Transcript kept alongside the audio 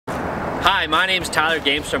Hi, my name is Tyler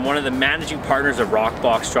Gamester. I'm one of the managing partners of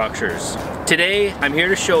Rockbox Structures. Today, I'm here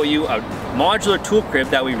to show you a modular tool crib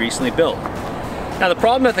that we recently built. Now, the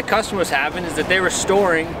problem that the customer was having is that they were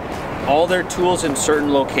storing all their tools in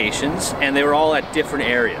certain locations and they were all at different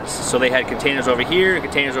areas. So they had containers over here and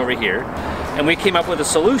containers over here. And we came up with a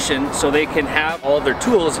solution so they can have all of their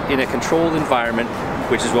tools in a controlled environment,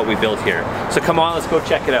 which is what we built here. So come on, let's go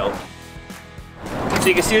check it out. So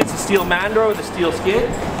you can see it's a steel man door with a steel skid.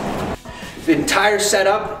 The entire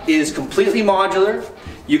setup is completely modular.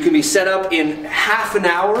 You can be set up in half an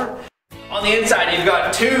hour. On the inside, you've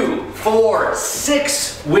got 2, 4,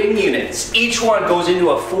 6 wing units. Each one goes into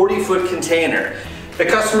a 40-foot container. The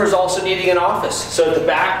customer is also needing an office. So at the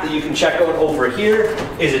back that you can check out over here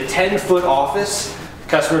is a 10-foot office. The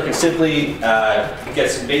customer can simply get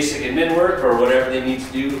some basic admin work or whatever they need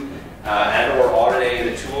to do and or audit any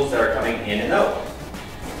of the tools that are coming in and out.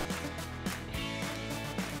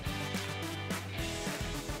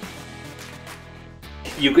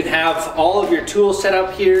 You can have all of your tools set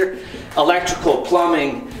up here, electrical,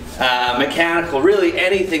 plumbing, mechanical, really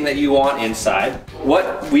anything that you want inside.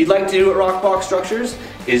 What we'd like to do at Rockbox Structures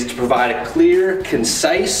is to provide a clear,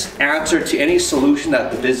 concise answer to any solution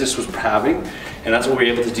that the business was having, and that's what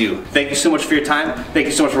we're able to do. Thank you so much for your time. Thank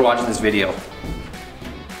you so much for watching this video.